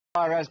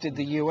as did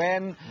the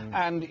UN,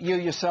 and you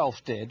yourself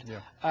did.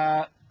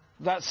 Yeah.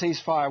 That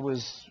ceasefire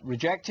was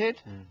rejected.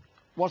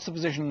 What's the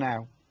position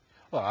now?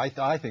 Well,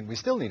 I think we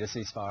still need a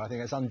ceasefire. I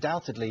think it's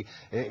undoubtedly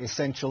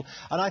essential.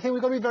 And I think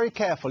we've got to be very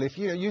careful. If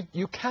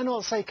you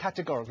cannot say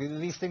categorically that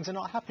these things are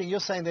not happening. You're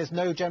saying there's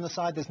no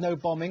genocide, there's no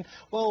bombing.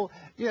 Well,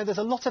 there's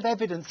a lot of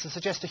evidence to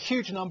suggest a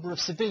huge number of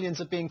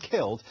civilians are being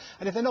killed.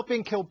 And if they're not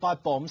being killed by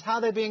bombs, how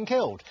are they being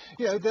killed?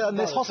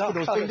 There's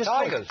hospitals being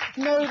destroyed.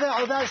 No,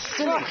 that's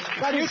silly.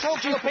 You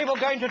talk to the people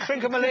going to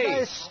Trincomalee.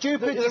 That is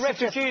stupid. The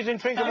refugees in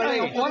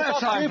Trincomalee. One at a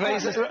time,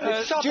 please.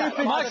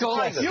 Stupid. Michael,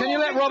 can you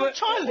let Robert...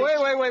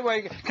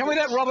 Wait. Can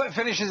we let Robert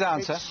finish his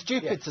answer? It's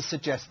stupid to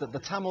suggest that the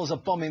Tamils are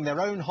bombing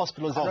their own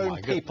hospitals, their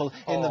own people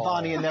in the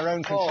Vani in their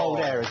own controlled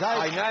areas.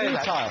 That is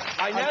futile.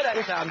 I know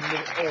that sounds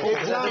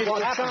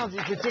It sounds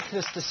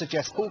ridiculous to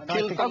suggest.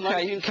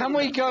 Okay, can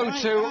we go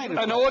to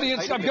an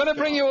audience? I'm going to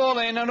bring you all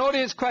in. An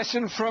audience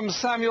question from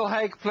Samuel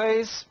Haig,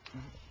 please.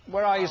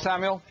 Where are you,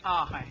 Samuel?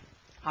 Hi.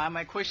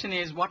 My question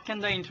is, what can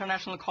the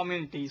international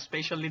community,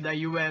 especially the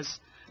US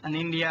and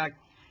India,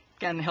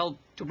 can help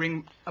to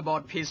bring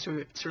about peace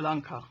to Sri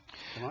Lanka?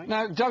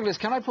 Now, Douglas,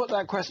 can I put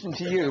that question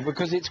to you?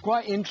 Because it's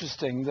quite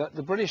interesting that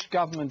the British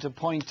government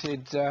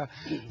appointed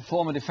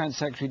former Defence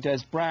Secretary Des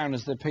Brown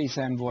as the peace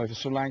envoy for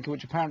Sri Lanka,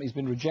 which apparently has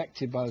been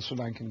rejected by the Sri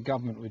Lankan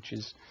government, which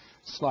is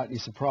slightly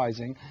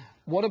surprising.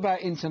 What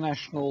about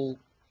international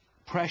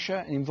pressure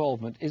and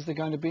involvement? Is there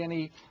going to be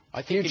any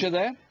future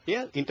there?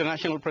 Yeah,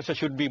 international pressure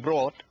should be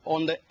brought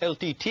on the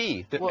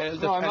LTT.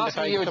 I'm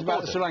asking you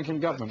about the Sri Lankan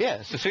government.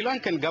 Yes, the Sri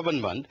Lankan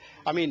government,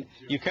 I mean,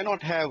 you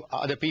cannot have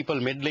other people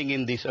meddling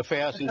in these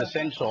affairs in the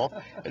sense of,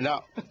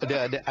 now,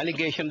 the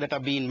allegations that are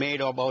being made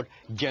about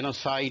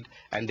genocide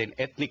and then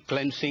ethnic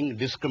cleansing,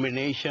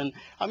 discrimination.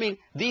 I mean,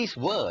 these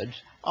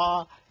words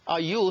are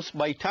used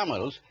by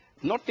Tamils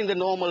not in the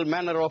normal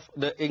manner of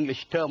the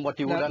English term, what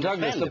you would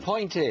understand. Douglas, the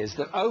point is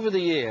that over the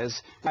years,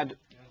 had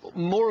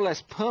more or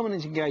less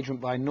permanent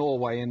engagement by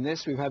Norway in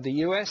this. We've had the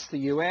US, the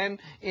UN,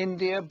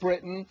 India,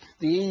 Britain,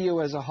 the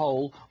EU as a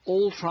whole,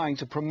 all trying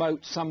to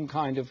promote some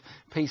kind of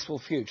peaceful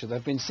future. There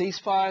have been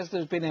ceasefires,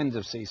 there's been end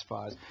of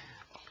ceasefires.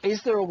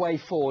 Is there a way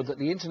forward that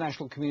the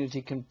international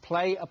community can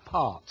play a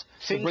part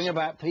to bring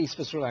about peace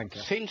for Sri Lanka?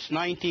 Since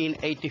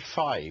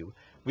 1985,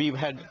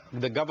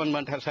 the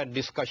government has had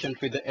discussions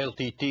with the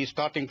LTT,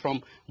 starting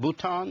from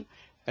Bhutan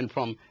and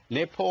from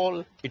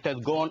Nepal. It has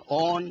gone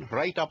on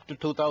right up to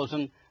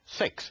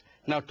 2006.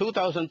 Now,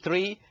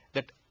 2003,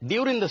 that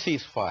during the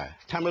ceasefire,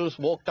 Tamils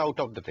walked out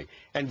of the thing.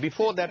 And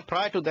before that,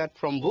 prior to that,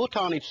 from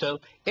Bhutan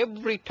itself,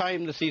 every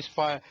time the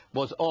ceasefire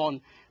was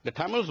on, the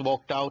Tamils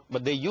walked out,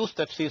 but they used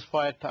that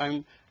ceasefire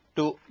time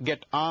to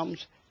get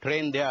arms,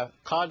 train their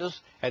cadres,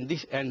 and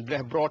they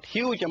have brought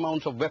huge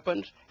amounts of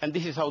weapons, and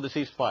this is how the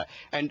ceasefire.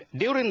 And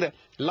during the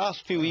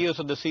last few years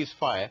of the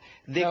ceasefire,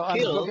 they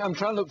killed... I'm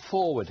trying to look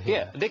forward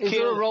here. Yeah, is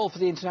there a role for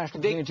the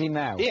international community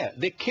now? Yeah,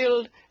 they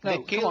killed...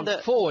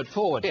 Forward.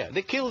 Yeah,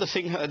 they killed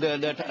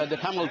the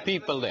Tamil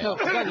people there. No,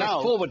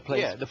 now, forward,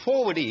 please. Yeah, the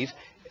forward is,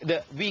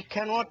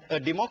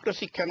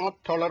 democracy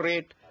cannot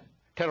tolerate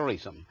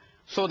terrorism.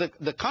 So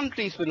the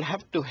countries will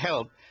have to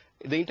help.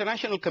 The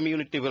international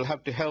community will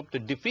have to help to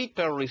defeat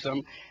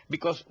terrorism,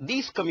 because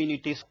these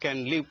communities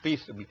can live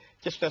peaceably,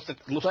 just as the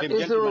Muslim gentleman said.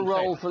 But is there a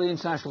role for the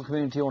international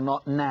community or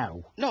not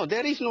now? No,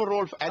 there is no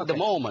role at the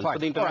moment for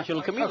the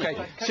international community.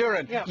 Okay,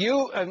 Suren,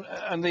 you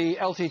and the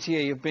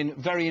LTTE have been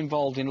very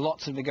involved in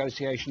lots of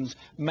negotiations,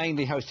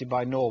 mainly hosted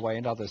by Norway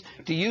and others.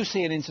 Do you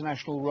see an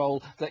international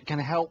role that can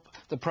help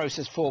the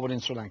process forward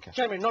in Sri Lanka?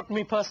 Jeremy, not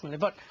me personally,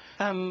 but...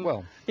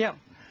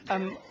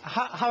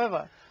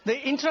 however... The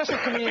international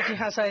community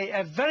has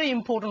a very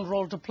important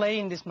role to play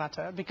in this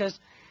matter, because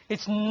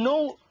it's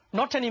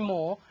not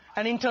anymore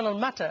an internal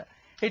matter.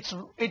 It's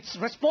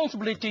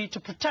responsibility to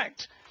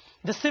protect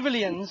the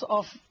civilians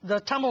of the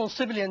Tamil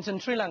civilians in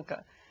Sri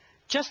Lanka.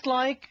 Just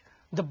like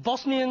the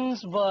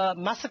Bosnians were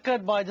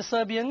massacred by the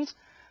Serbians,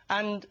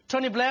 and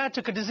Tony Blair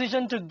took a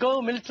decision to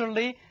go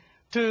militarily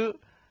to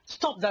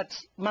stop that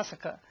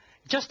massacre.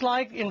 Just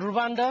like in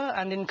Rwanda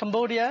and in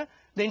Cambodia,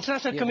 the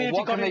international community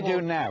got involved. What can they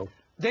do now?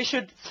 They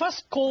should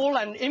first call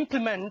and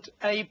implement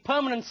a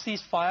permanent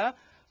ceasefire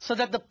so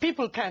that the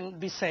people can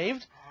be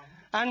saved,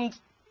 and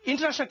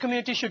international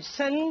community should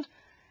send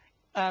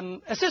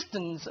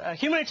assistance,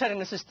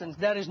 humanitarian assistance.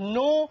 There is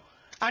no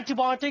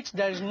antibiotics,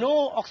 there is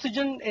no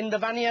oxygen in the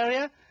Vani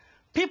area.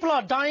 People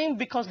are dying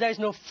because there is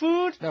no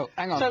food. No,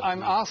 hang on, so,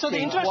 I'm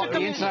asking what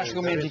the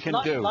international community can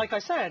do. Like I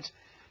said,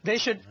 they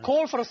should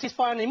call for a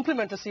ceasefire and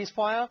implement a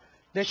ceasefire.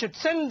 They should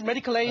send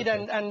medical aid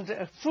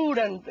and food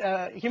and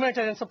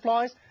humanitarian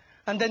supplies.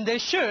 And then they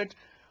should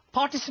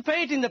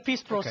participate in the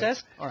peace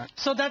process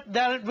so that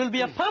there will be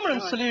a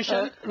permanent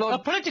solution, a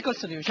political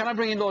solution. Can I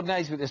bring in Lord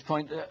Naisby at this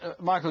point?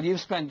 Michael, you've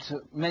spent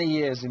many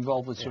years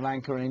involved with Sri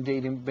Lanka and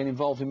indeed been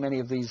involved in many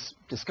of these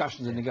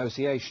discussions and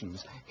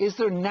negotiations. Is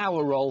there now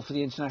a role for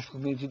the international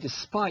community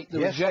despite the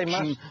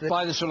rejection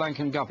by the Sri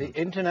Lankan government?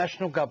 The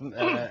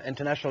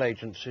international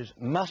agencies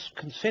must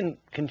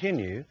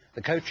continue,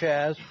 the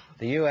co-chairs,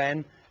 the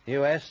UN,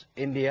 the US,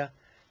 India,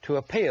 to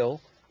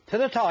appeal to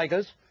the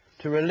Tigers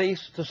to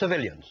release the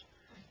civilians.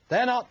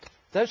 They're not.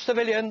 Those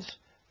civilians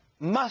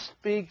must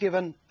be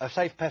given a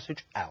safe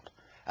passage out.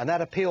 And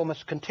that appeal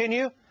must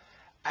continue.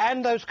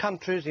 And those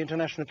countries, the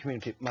international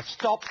community, must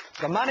stop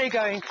the money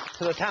going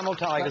to the Tamil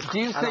Tigers. Do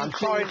you and think I'm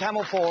sorry,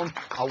 Tamil Forum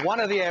are one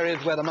of the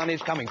areas where the money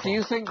is coming from. Do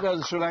you think, though,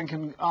 the Sri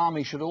Lankan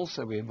army should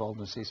also be involved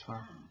in a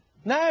ceasefire?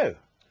 No.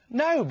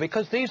 No,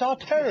 because these are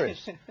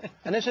terrorists.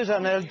 And this is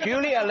a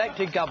duly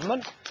elected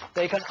government.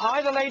 They can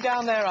either lay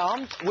down their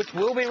arms, which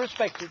will be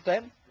respected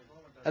then,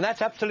 and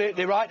that's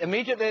absolutely right.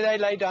 Immediately they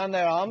lay down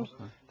their arms,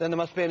 then there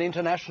must be an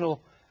international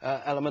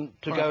element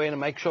to go in and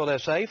make sure they're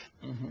safe.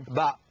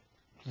 But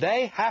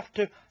they have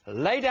to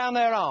lay down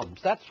their arms.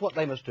 That's what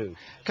they must do.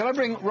 Can I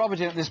bring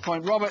Robert in at this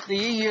point? Robert, the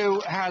EU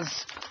has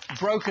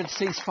brokered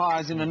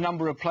ceasefires in a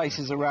number of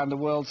places around the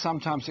world,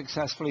 sometimes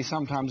successfully,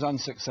 sometimes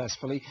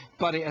unsuccessfully,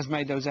 but it has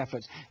made those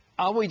efforts.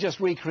 Are we just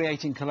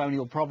recreating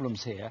colonial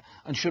problems here,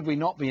 and should we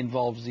not be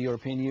involved as the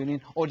European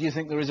Union, or do you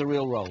think there is a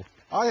real role?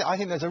 I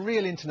think there's a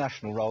real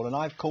international role, and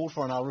I've called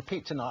for, and I'll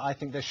repeat tonight, I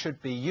think there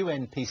should be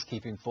UN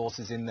peacekeeping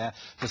forces in there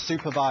to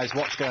supervise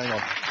what's going on.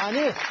 And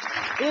if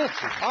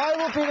I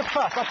will be the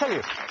first, I'll tell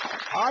you,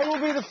 I will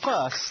be the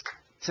first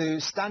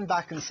to stand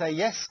back and say,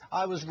 yes,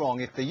 I was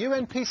wrong. If the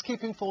UN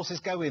peacekeeping forces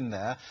go in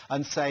there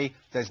and say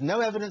there's no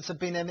evidence of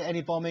being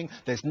any bombing,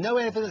 there's no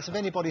evidence of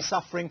anybody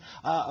suffering,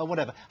 or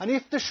whatever, and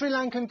if the Sri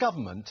Lankan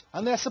government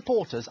and their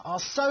supporters are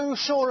so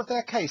sure of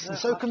their case and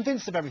so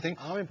convinced of everything,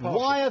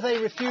 why are they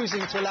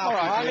refusing to allow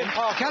people in?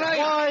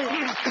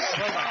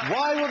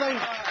 Why will they?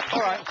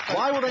 All right.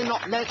 Why will they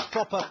not let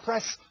proper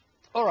press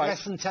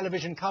and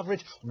television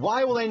coverage?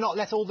 Why will they not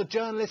let all the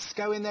journalists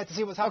go in there to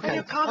see what's happening?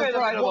 Okay,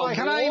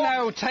 can I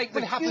now take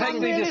the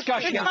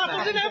discussion?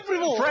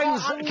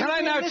 Friends, can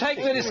I now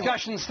take the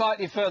discussion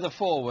slightly further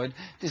forward?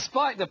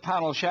 Despite the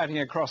panel shouting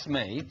across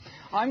me,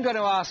 I'm going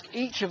to ask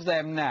each of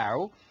them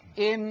now,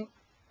 in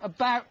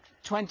about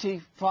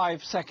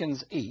 25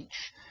 seconds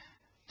each,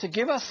 to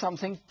give us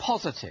something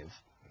positive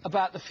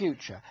about the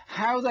future,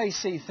 how they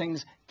see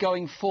things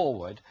going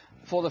forward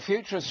for the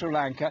future of Sri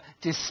Lanka,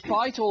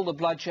 despite all the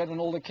bloodshed and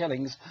all the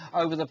killings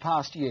over the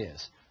past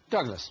years.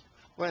 Douglas.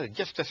 Well,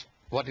 just as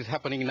what is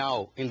happening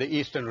now in the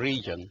eastern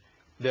region,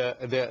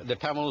 the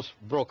Tamils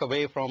broke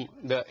away from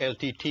the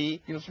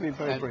LTT. You have to be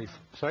very brief.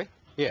 Sorry?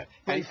 Yeah.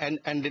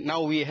 And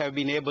now we have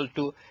been able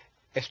to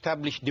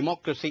establish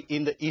democracy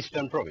in the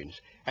eastern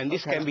province. And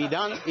this can be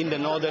done in the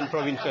northern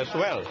province as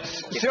well.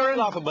 It's a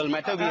laughable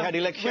matter. We had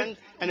elections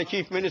and a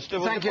chief minister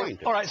was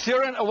appointed. All right,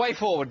 Suren, a way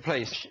forward,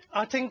 please.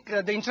 I think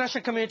the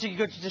international community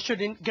should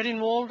get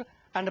involved,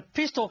 and a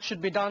peace talk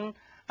should be done,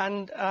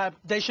 and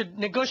they should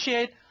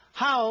negotiate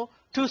how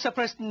two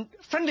separate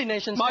friendly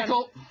nations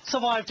can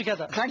survive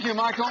together. Thank you,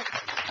 Michael.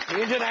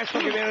 The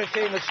international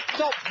community must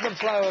stop the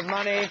flow of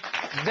money,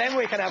 then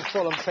we can have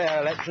full and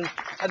fair elections,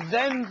 and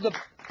then the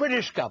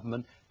British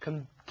government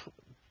can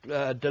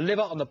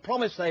deliver on the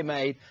promise they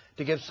made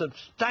to give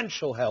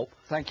substantial help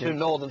to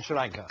northern Sri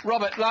Lanka.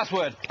 Robert, last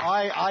word.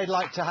 I'd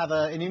like to have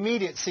an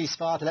immediate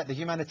ceasefire to let the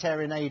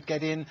humanitarian aid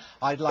get in.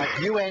 I'd like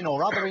UN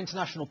or other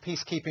international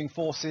peacekeeping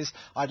forces.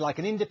 I'd like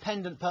an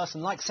independent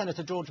person like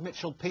Senator George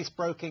Mitchell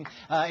peace-broking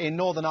in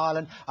Northern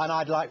Ireland. And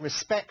I'd like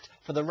respect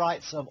for the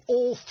rights of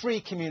all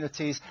three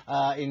communities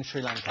in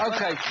Sri Lanka.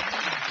 OK.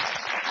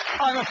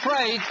 I'm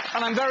afraid,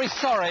 and I'm very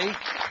sorry,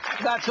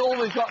 that's all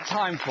we've got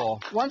time for.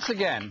 Once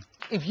again,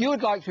 if you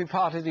would like to be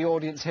part of the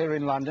audience here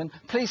in London,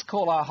 please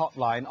call our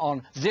hotline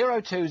on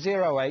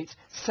 0208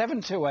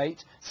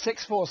 728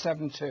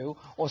 6472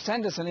 or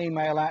send us an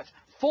email at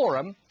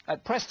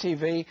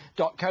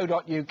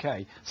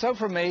forum@presstv.co.uk. So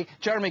from me,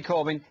 Jeremy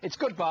Corbyn, it's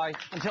goodbye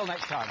until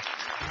next time.